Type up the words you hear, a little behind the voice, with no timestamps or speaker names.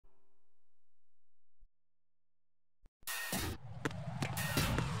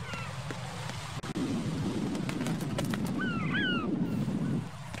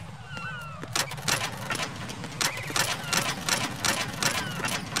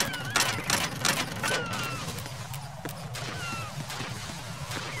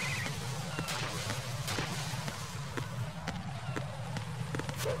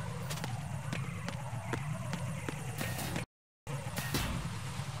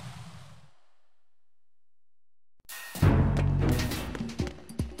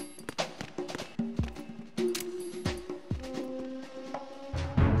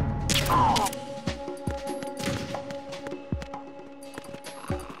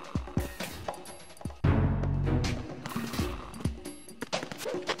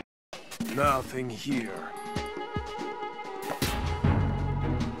Nothing here.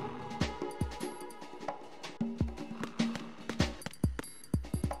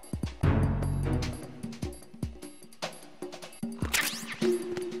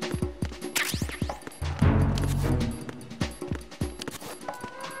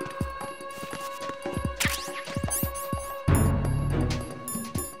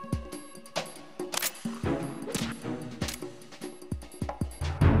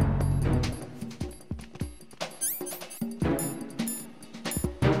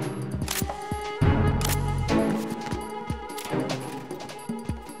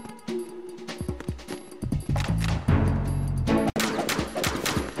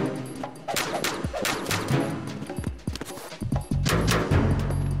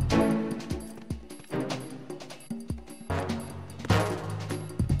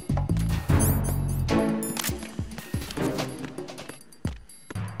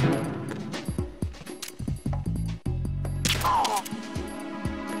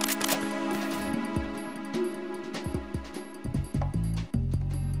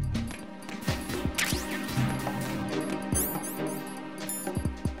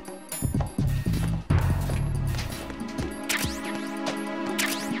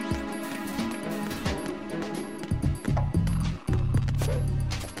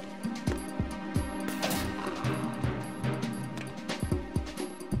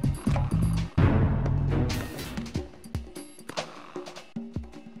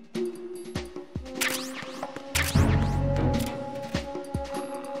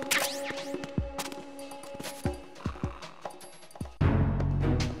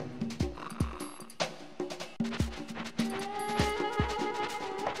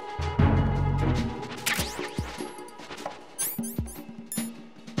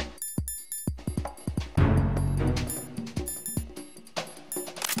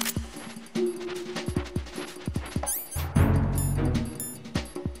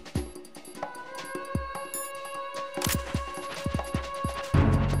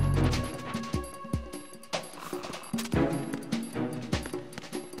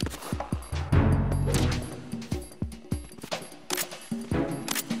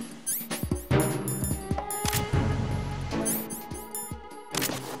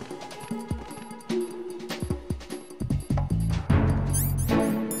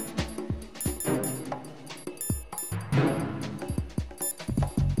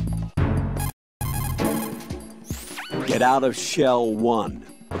 Get out of Shell-1.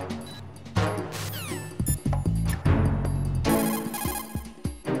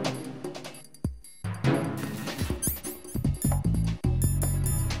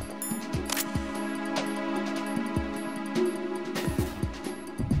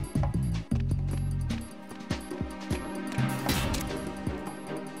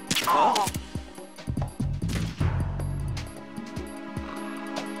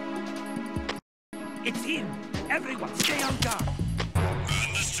 It's him! Everyone, stay on guard!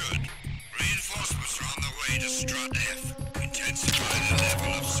 Understood. Reinforcements are on the way to Strut F. Intensify the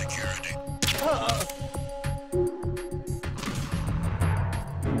level of security.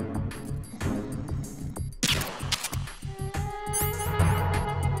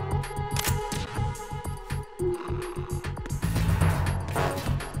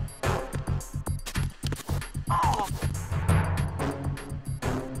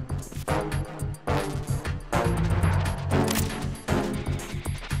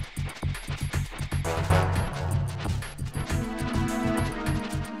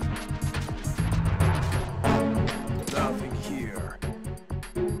 Nothing here.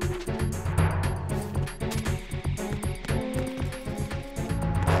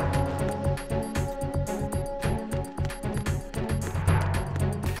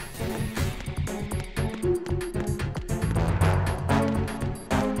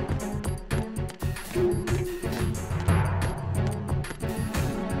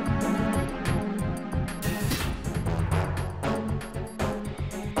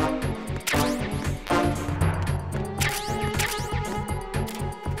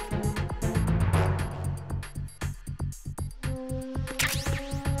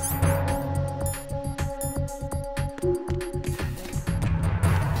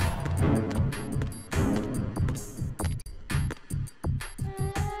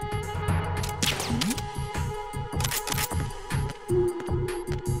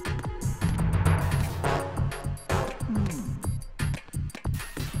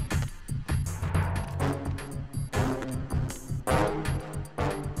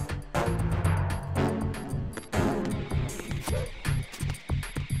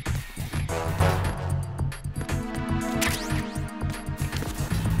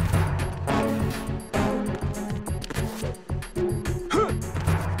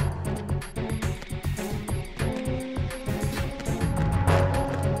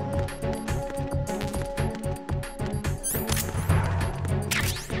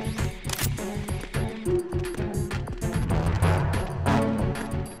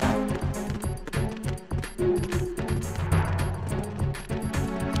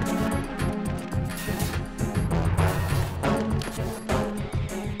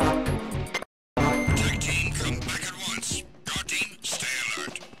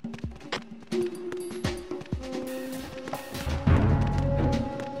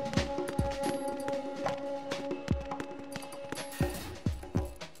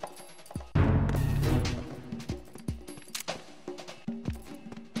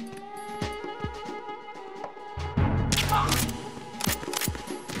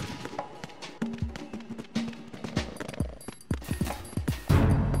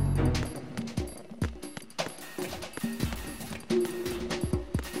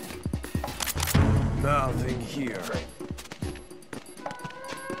 Nothing here.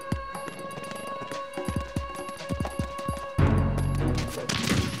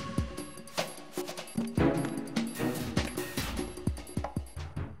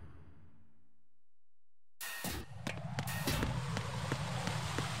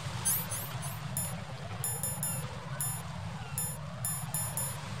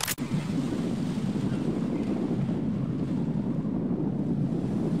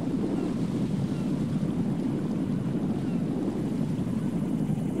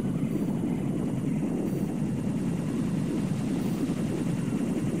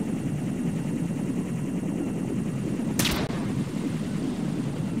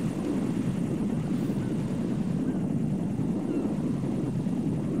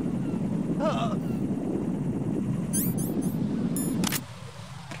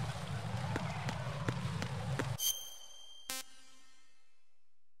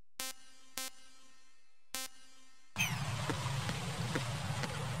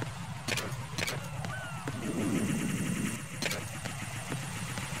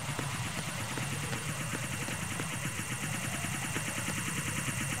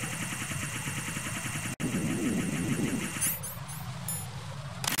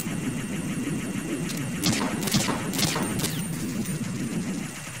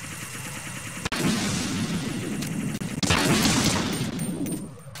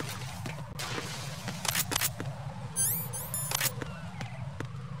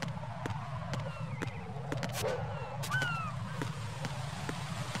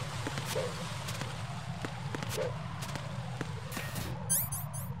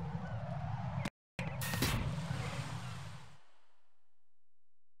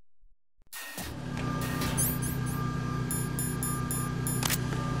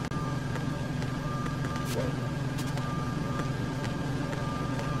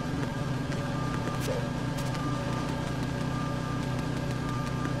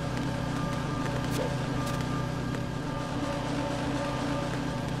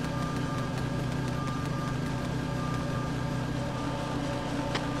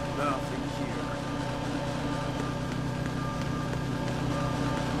 Nothing here.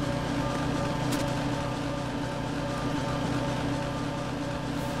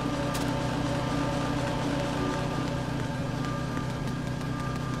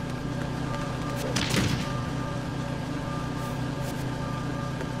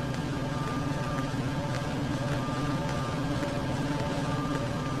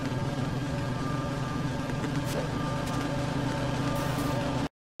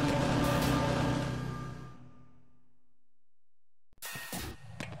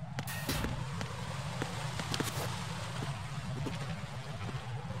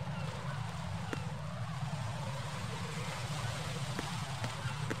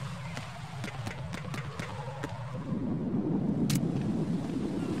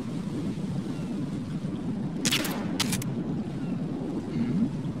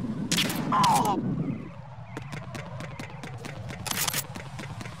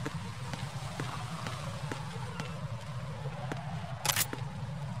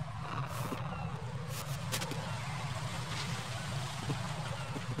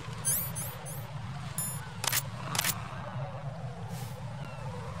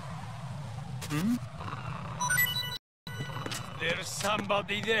 There's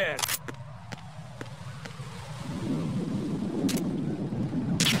somebody there.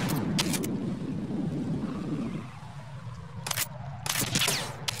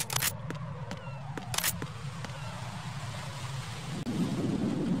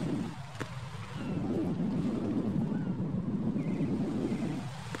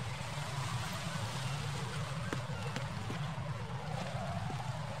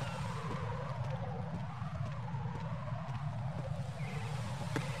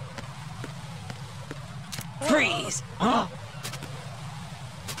 Freeze! Huh?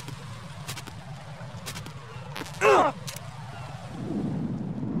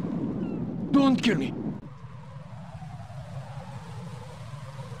 Don't kill me.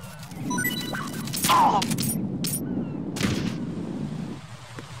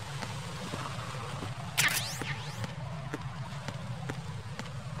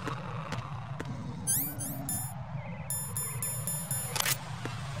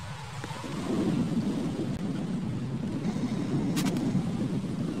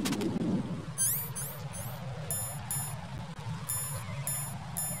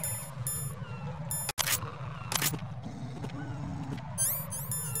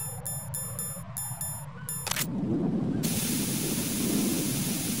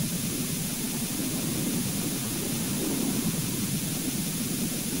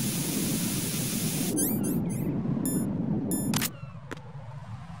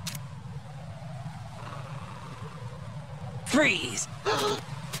 Freeze!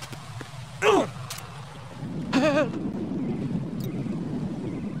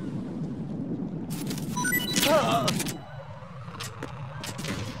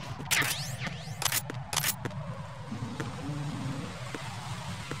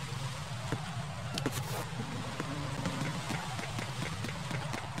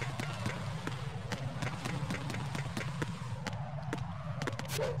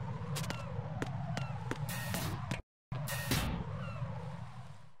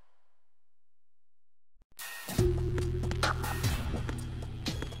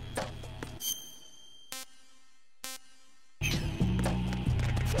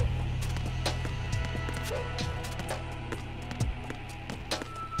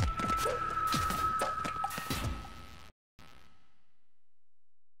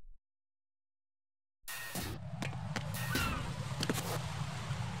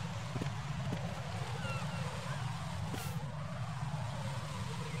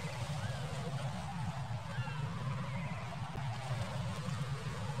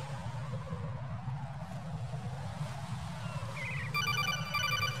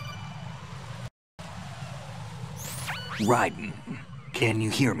 Raiden, can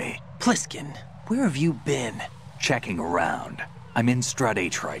you hear me? Pliskin, where have you been? Checking around. I'm in Strut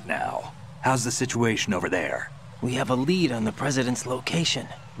H right now. How's the situation over there? We have a lead on the president's location.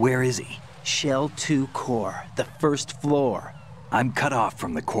 Where is he? Shell-1 core, the first floor. I'm cut off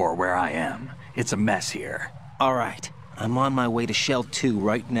from the core where I am. It's a mess here. All right, I'm on my way to Shell-2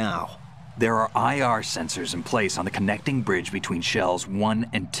 right now. There are IR sensors in place on the connecting bridge between Shells 1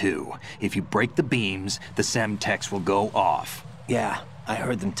 and 2. If you break the beams, the Semtex will go off. Yeah, I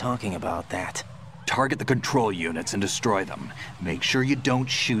heard them talking about that. Target the control units and destroy them. Make sure you don't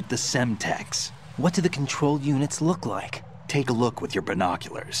shoot the Semtex. What do the control units look like? Take a look with your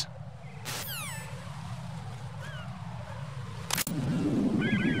binoculars.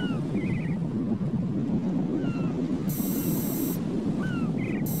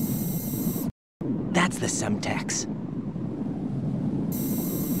 That's the Semtex.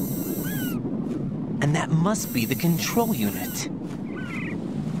 And that must be the control unit.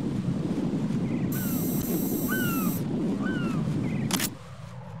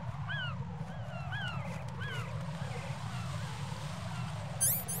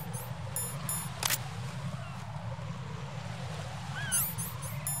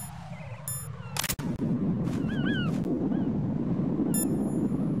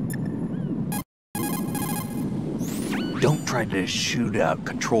 Don't try to shoot out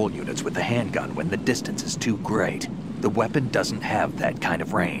control units with the handgun when the distance is too great. The weapon doesn't have that kind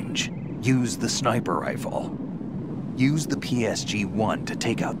of range. Use the sniper rifle. Use the PSG-1 to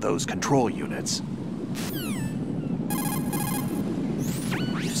take out those control units.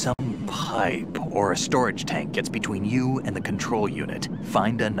 If some pipe or a storage tank gets between you and the control unit,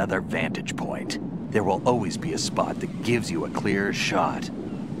 find another vantage point. There will always be a spot that gives you a clear shot.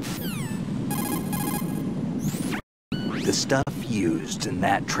 The stuff used in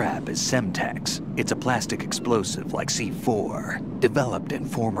that trap is Semtex. It's a plastic explosive like C4. Developed in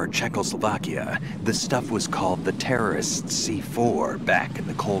former Czechoslovakia, the stuff was called the terrorist C4 back in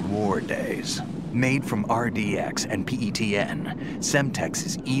the Cold War days. Made from RDX and PETN, Semtex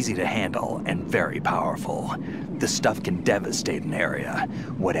is easy to handle and very powerful. The stuff can devastate an area.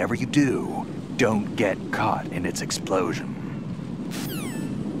 Whatever you do, don't get caught in its explosion.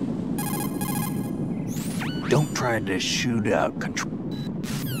 Don't try to shoot out control.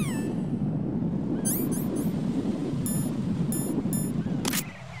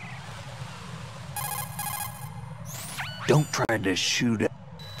 Don't try to shoot out.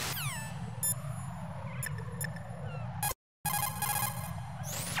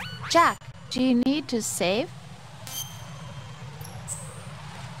 Jack, do you need to save?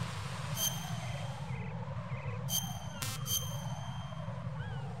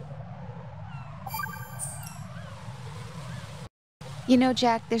 You know,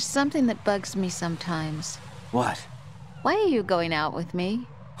 Jack, there's something that bugs me sometimes. What? Why are you going out with me?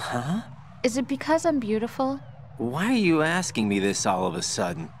 Huh? Is it because I'm beautiful? Why are you asking me this all of a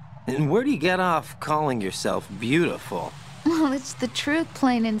sudden? And where do you get off calling yourself beautiful? Well, it's the truth,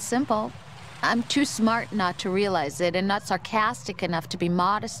 plain and simple. I'm too smart not to realize it and not sarcastic enough to be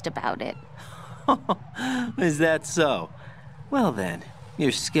modest about it. Is that so? Well then,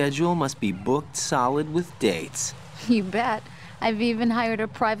 your schedule must be booked solid with dates. You bet. I've even hired a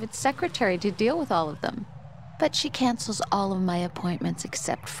private secretary to deal with all of them. But she cancels all of my appointments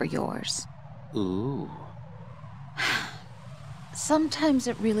except for yours. Ooh. Sometimes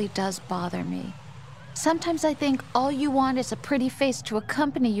it really does bother me. Sometimes I think all you want is a pretty face to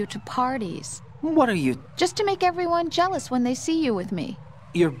accompany you to parties. What are you... Just to make everyone jealous when they see you with me.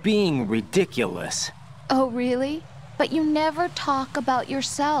 You're being ridiculous. Oh, really? But you never talk about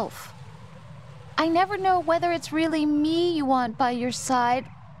yourself. I never know whether it's really me you want by your side,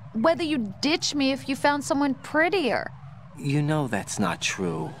 whether you'd ditch me if you found someone prettier. You know that's not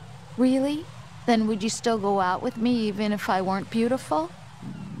true. Really? Then would you still go out with me even if I weren't beautiful?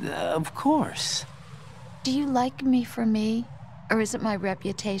 Of course. Do you like me for me, or is it my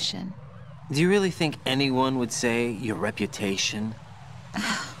reputation? Do you really think anyone would say your reputation?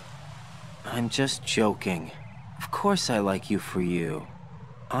 I'm just joking. Of course I like you for you.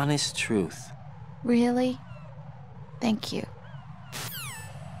 Honest truth. Really? Thank you.